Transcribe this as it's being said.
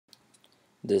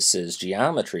This is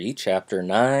Geometry, Chapter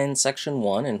 9, Section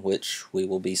 1, in which we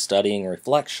will be studying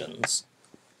reflections.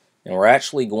 And we're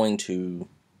actually going to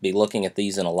be looking at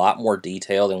these in a lot more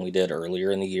detail than we did earlier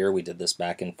in the year. We did this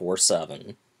back in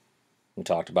 4.7. We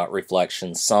talked about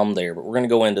reflections some there, but we're going to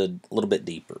go into a little bit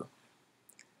deeper.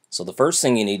 So the first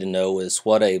thing you need to know is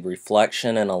what a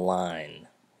reflection in a line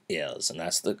is, and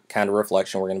that's the kind of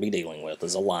reflection we're going to be dealing with,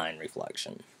 is a line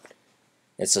reflection.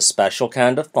 It's a special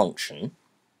kind of function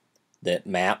that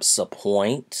maps a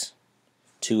point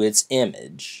to its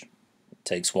image. It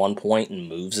takes one point and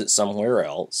moves it somewhere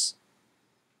else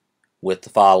with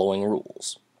the following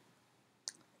rules.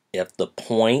 If the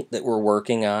point that we're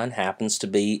working on happens to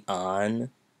be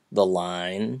on the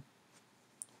line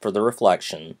for the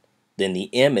reflection, then the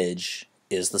image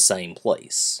is the same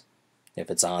place. If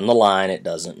it's on the line, it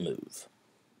doesn't move.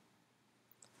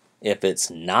 If it's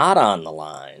not on the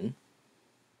line,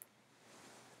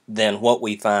 then what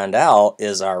we find out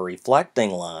is our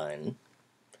reflecting line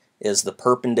is the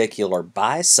perpendicular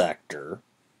bisector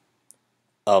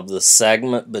of the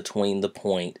segment between the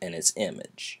point and its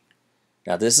image.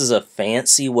 Now this is a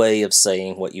fancy way of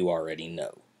saying what you already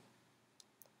know,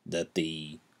 that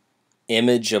the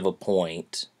image of a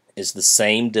point is the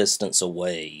same distance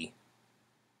away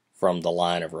from the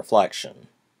line of reflection,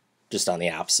 just on the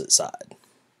opposite side.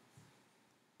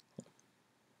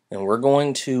 And we're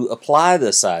going to apply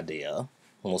this idea, and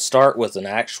we'll start with an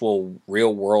actual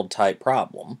real-world type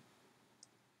problem.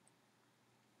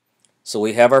 So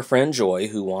we have our friend Joy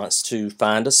who wants to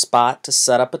find a spot to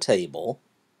set up a table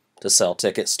to sell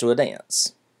tickets to a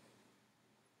dance.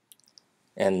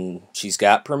 And she's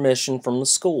got permission from the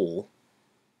school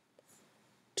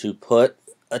to put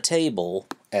a table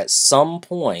at some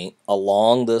point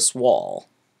along this wall.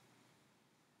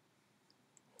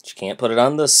 She can't put it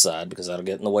on this side because that'll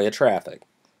get in the way of traffic,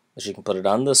 but she can put it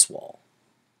on this wall.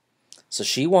 So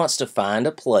she wants to find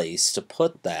a place to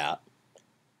put that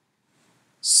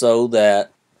so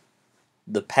that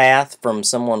the path from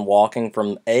someone walking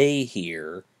from A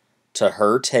here to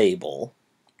her table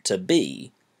to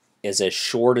B is as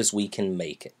short as we can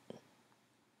make it.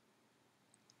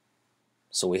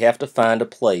 So we have to find a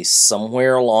place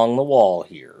somewhere along the wall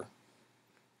here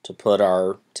to put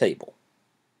our table.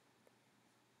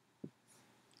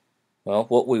 Well,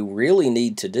 what we really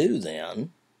need to do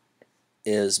then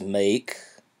is make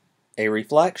a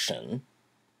reflection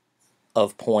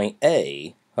of point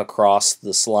A across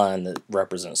this line that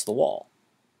represents the wall.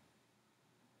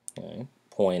 Okay.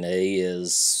 Point A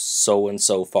is so and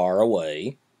so far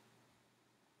away,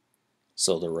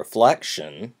 so the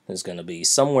reflection is going to be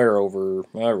somewhere over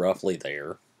roughly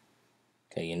there.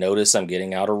 Okay, you notice I'm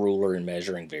getting out a ruler and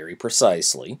measuring very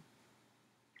precisely.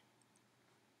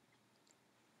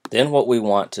 Then what we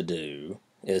want to do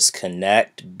is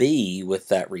connect B with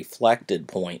that reflected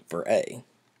point for A.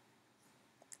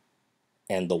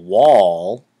 And the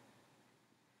wall,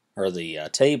 or the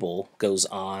table, goes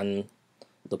on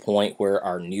the point where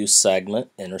our new segment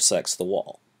intersects the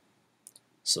wall.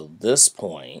 So this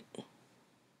point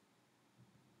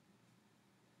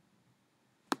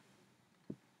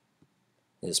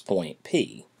is point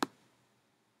P.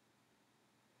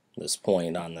 This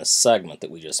point on this segment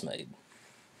that we just made.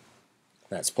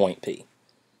 That's point P.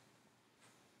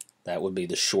 That would be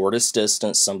the shortest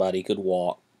distance somebody could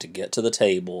walk to get to the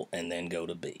table and then go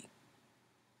to B.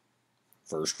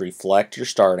 First reflect your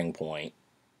starting point,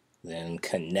 then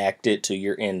connect it to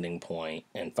your ending point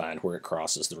and find where it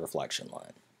crosses the reflection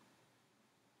line.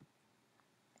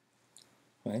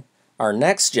 Okay. Our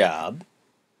next job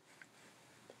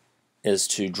is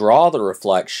to draw the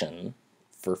reflection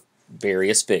for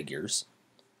various figures.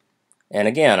 And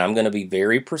again, I'm going to be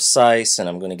very precise and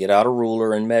I'm going to get out a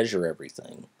ruler and measure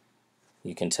everything.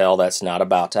 You can tell that's not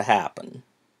about to happen.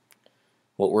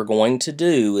 What we're going to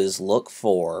do is look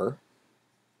for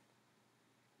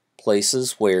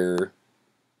places where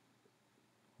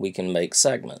we can make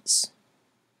segments.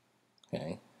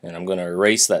 Okay, and I'm going to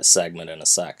erase that segment in a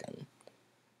second.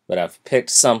 But I've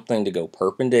picked something to go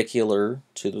perpendicular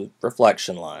to the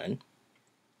reflection line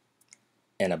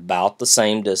and about the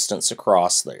same distance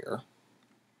across there.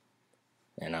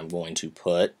 And I'm going to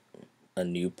put a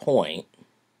new point.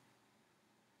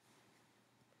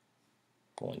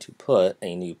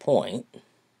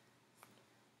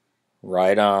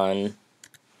 Right on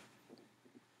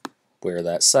where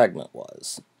that segment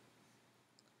was.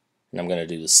 And I'm going to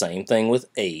do the same thing with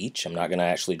H. I'm not going to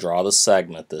actually draw the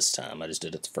segment this time. I just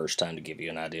did it the first time to give you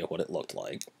an idea of what it looked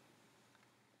like.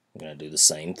 I'm going to do the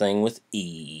same thing with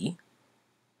E.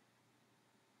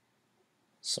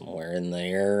 Somewhere in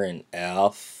there, and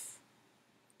F.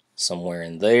 somewhere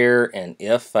in there, and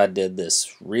if I did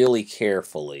this really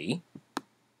carefully,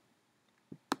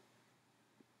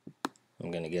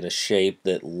 I'm going to get a shape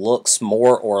that looks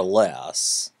more or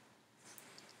less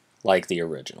like the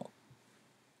original.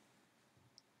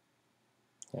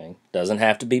 Okay. Doesn't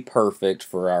have to be perfect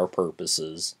for our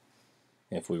purposes.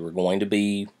 If we were going to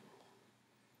be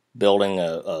building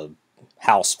a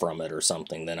house from it or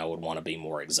something, then I would want to be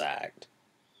more exact.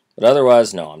 But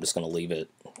otherwise, no, I'm just going to leave it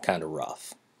kind of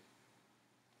rough.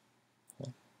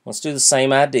 Let's do the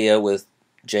same idea with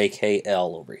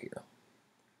JKL over here.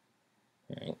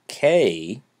 Right.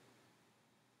 K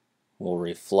will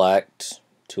reflect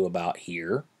to about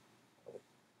here,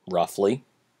 roughly.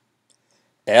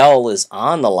 L is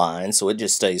on the line, so it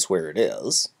just stays where it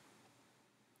is.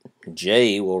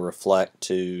 J will reflect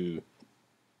to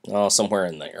somewhere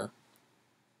in there.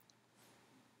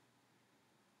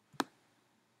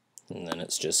 And then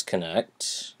it's just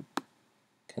connect,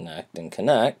 connect, and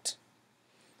connect.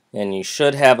 And you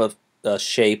should have a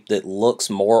shape that looks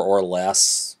more or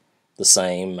less the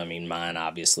same. I mean, mine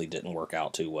obviously didn't work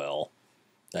out too well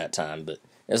that time, but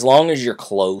as long as you're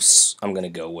close, I'm going to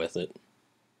go with it.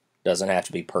 Doesn't have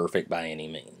to be perfect by any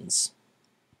means.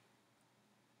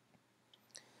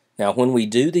 Now, when we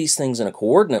do these things in a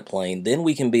coordinate plane, then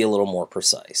we can be a little more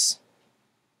precise.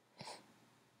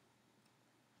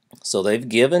 So they've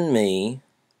given me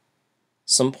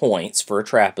some points for a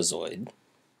trapezoid,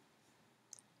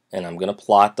 and I'm going to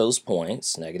plot those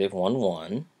points, -1,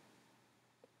 1,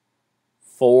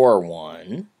 4,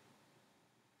 1,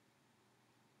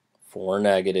 4,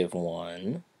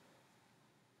 -1,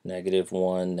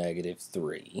 -1,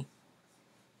 -3.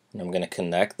 And I'm going to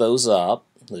connect those up.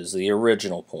 Those are the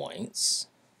original points.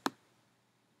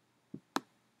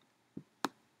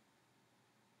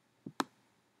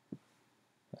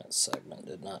 That segment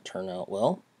did not turn out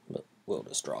well, but we'll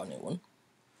just draw a new one.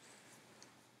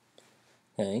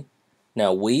 Okay.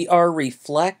 Now we are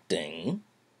reflecting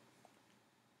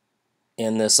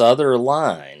in this other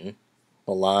line,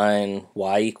 the line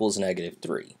y equals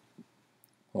 -3.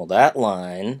 Well, that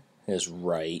line is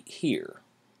right here.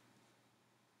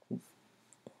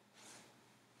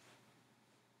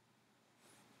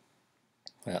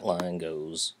 That line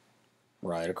goes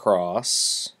right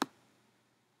across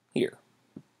here.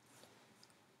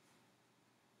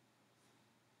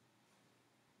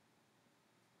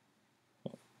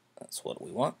 That's what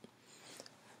we want.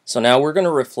 So now we're going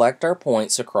to reflect our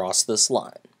points across this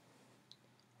line.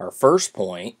 Our first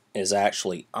point is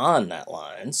actually on that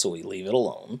line, so we leave it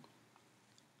alone.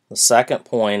 The second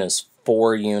point is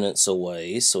 4 units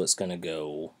away, so it's going to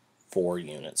go 4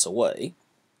 units away.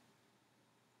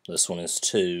 This one is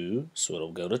 2, so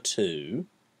it'll go to 2.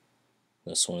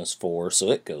 This one is 4,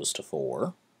 so it goes to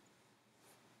 4.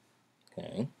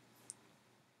 Okay.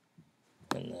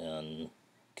 And then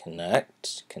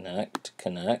connect, connect,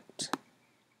 connect.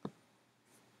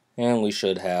 And we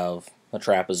should have a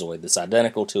trapezoid that's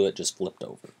identical to it, just flipped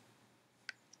over.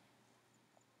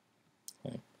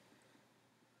 Okay.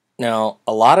 Now,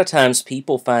 a lot of times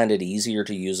people find it easier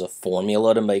to use a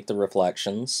formula to make the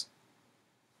reflections.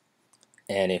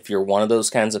 And if you're one of those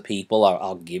kinds of people,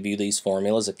 I'll give you these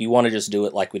formulas. If you want to just do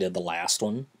it like we did the last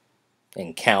one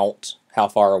and count how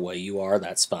far away you are,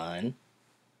 that's fine.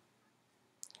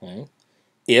 Okay.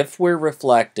 If we're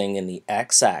reflecting in the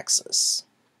x-axis,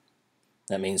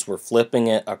 that means we're flipping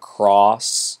it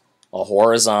across a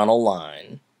horizontal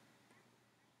line,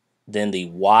 then the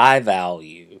y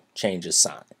value changes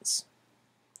signs.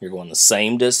 You're going the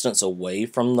same distance away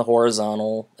from the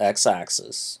horizontal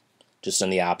x-axis, just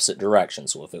in the opposite direction.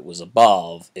 So if it was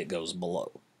above, it goes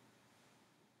below.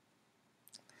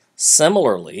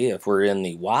 Similarly, if we're in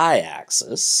the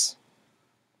y-axis,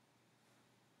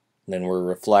 then we're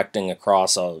reflecting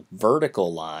across a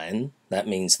vertical line. That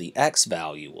means the x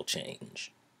value will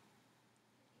change.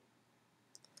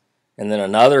 And then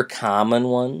another common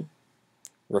one,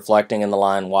 reflecting in the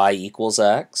line y equals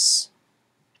x,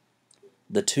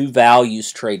 the two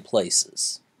values trade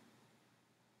places.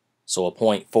 So a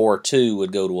 0.42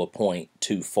 would go to a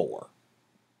 0.24.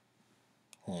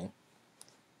 Okay.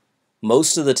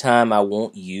 Most of the time I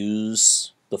won't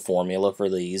use the formula for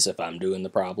these if I'm doing the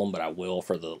problem, but I will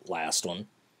for the last one,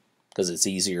 because it's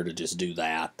easier to just do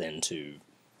that than to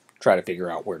try to figure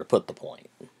out where to put the point.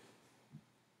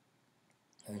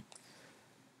 Okay.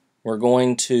 We're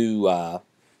going to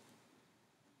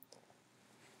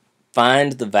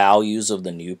find the values of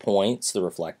the new points, the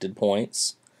reflected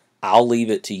points. I'll leave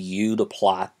it to you to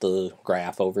plot the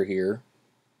graph over here.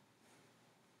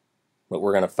 But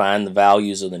we're going to find the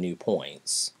values of the new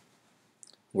points.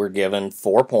 We're given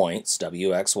 4 points,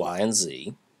 W, X, Y, and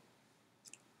Z.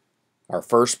 Our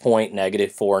first point,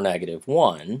 -4,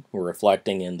 -1, we're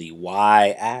reflecting in the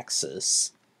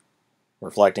y-axis.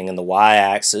 Reflecting in the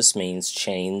y-axis means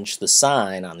change the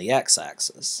sign on the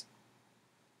x-axis.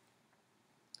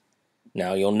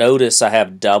 Now you'll notice I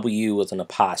have W with an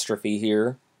apostrophe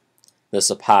here. This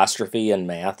apostrophe in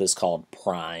math is called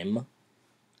prime.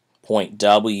 Point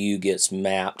W gets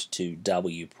mapped to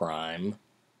W prime,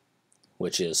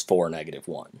 which is 4,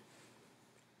 -1.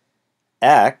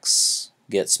 X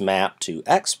gets mapped to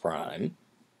X prime.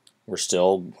 We're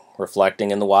still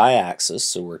reflecting in the y-axis,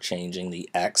 so we're changing the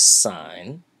X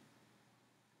sign.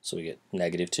 So we get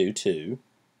 -2, 2.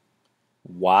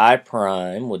 Y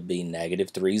prime would be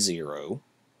 -3, 0.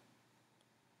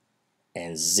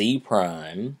 And Z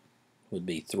prime would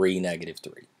be 3,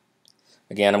 -3.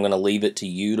 Again, I'm going to leave it to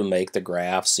you to make the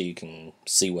graph so you can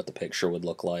see what the picture would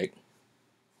look like.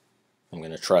 I'm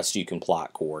going to trust you can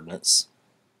plot coordinates.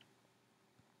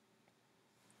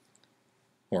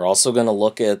 We're also going to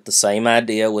look at the same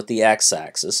idea with the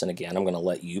x-axis, and again, I'm going to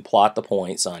let you plot the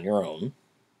points on your own.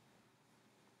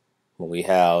 We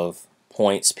have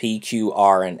points P, Q,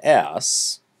 R, and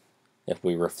S. If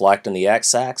we reflect in the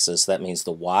x-axis, that means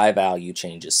the y value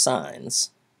changes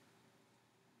signs.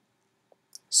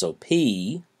 So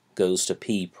P goes to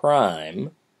P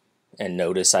prime, and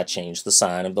notice I changed the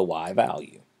sign of the y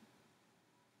value.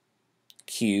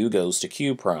 Q goes to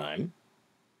Q prime.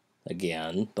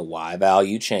 Again, the y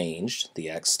value changed, the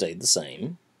x stayed the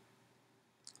same.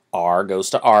 R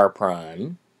goes to R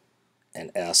prime,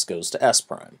 and S goes to S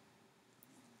prime.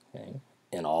 Okay.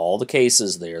 In all the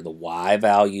cases there, the y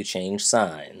value changed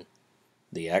sign,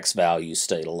 the x value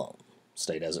stayed alone,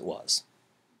 stayed as it was.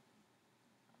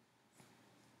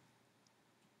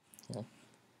 Okay.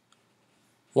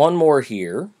 One more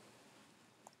here.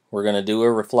 We're going to do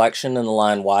a reflection in the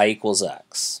line y equals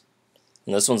x.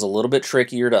 And this one's a little bit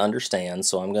trickier to understand,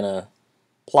 so I'm going to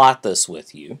plot this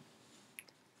with you.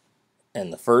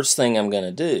 And the first thing I'm going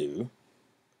to do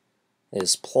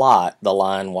is plot the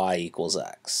line y equals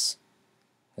x.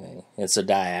 Okay. It's a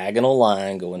diagonal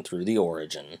line going through the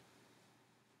origin.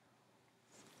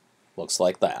 Looks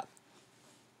like that.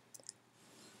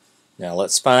 Now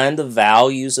let's find the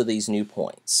values of these new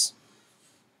points.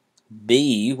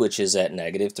 B, which is at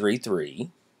 -3,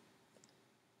 3,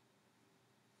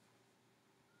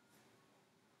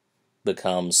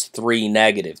 becomes 3,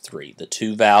 -3. The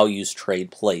two values trade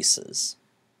places.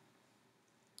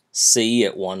 C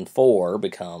at 1, 4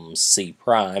 becomes C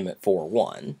prime at 4,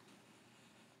 1.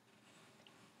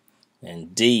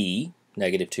 And D,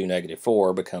 -2,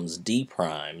 -4, becomes D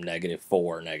prime,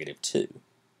 -4, -2.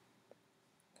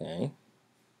 Okay.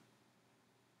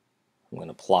 I'm going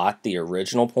to plot the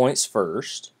original points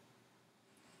first.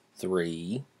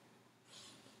 3,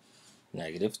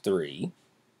 -3.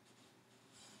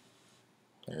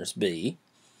 There's B.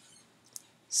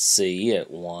 C at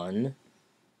 1,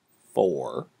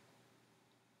 4.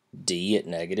 D at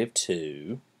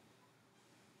 -2,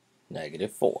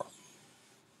 -4.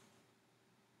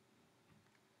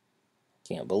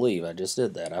 Can't believe I just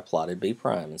did that. I plotted B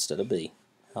prime instead of B.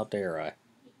 How dare I?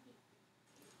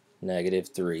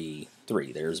 -3,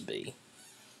 3. There's B.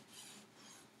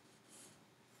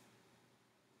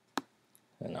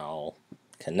 And I'll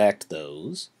connect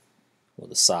those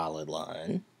with a solid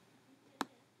line.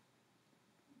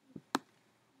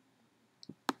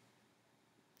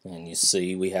 And you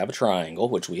see we have a triangle,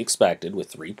 which we expected,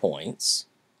 with 3 points.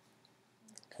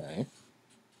 Okay.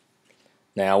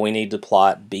 Now we need to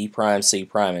plot B prime, C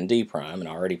prime, and D prime, and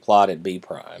I already plotted B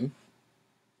prime.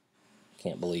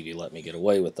 Can't believe you let me get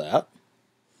away with that.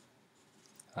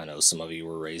 I know some of you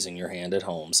were raising your hand at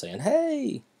home saying,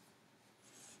 hey!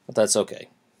 But that's okay.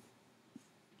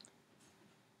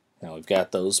 Now we've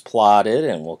got those plotted,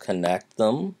 and we'll connect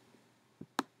them.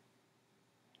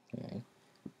 Okay.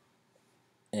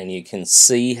 And you can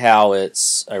see how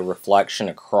it's a reflection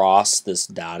across this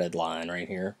dotted line right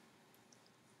here.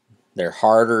 They're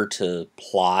harder to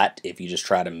plot if you just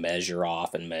try to measure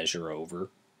off and measure over.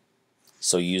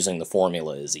 So using the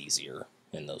formula is easier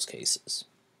in those cases.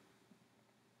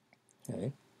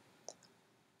 Okay.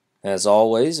 As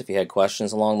always, if you had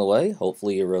questions along the way,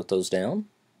 hopefully you wrote those down.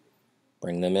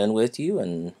 Bring them in with you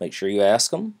and make sure you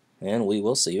ask them, and we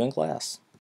will see you in class.